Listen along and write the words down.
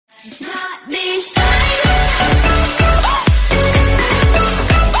Not this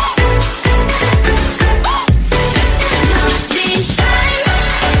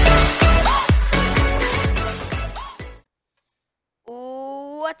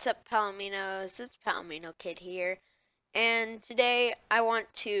What's up, Palominos? It's Palomino Kid here, and today I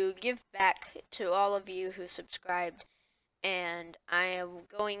want to give back to all of you who subscribed, and I am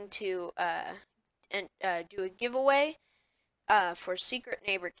going to do a giveaway for secret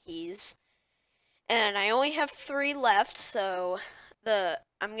neighbor keys, and I only have 3 left, so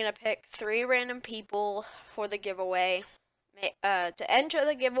I'm gonna pick 3 random people for the giveaway. To enter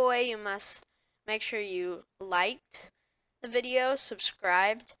the giveaway, you must make sure you liked the video,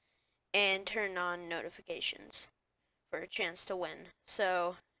 subscribed, and turn on notifications for a chance to win.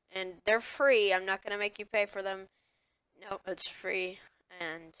 So, and they're free. I'm not gonna make you pay for them. No, it's free.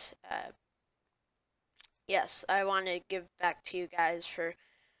 And yes, I want to give back to you guys for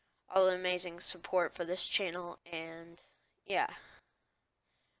all the amazing support for this channel. And yeah,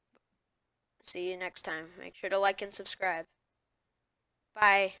 see you next time. Make sure to like and subscribe.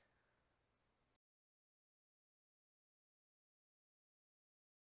 Bye.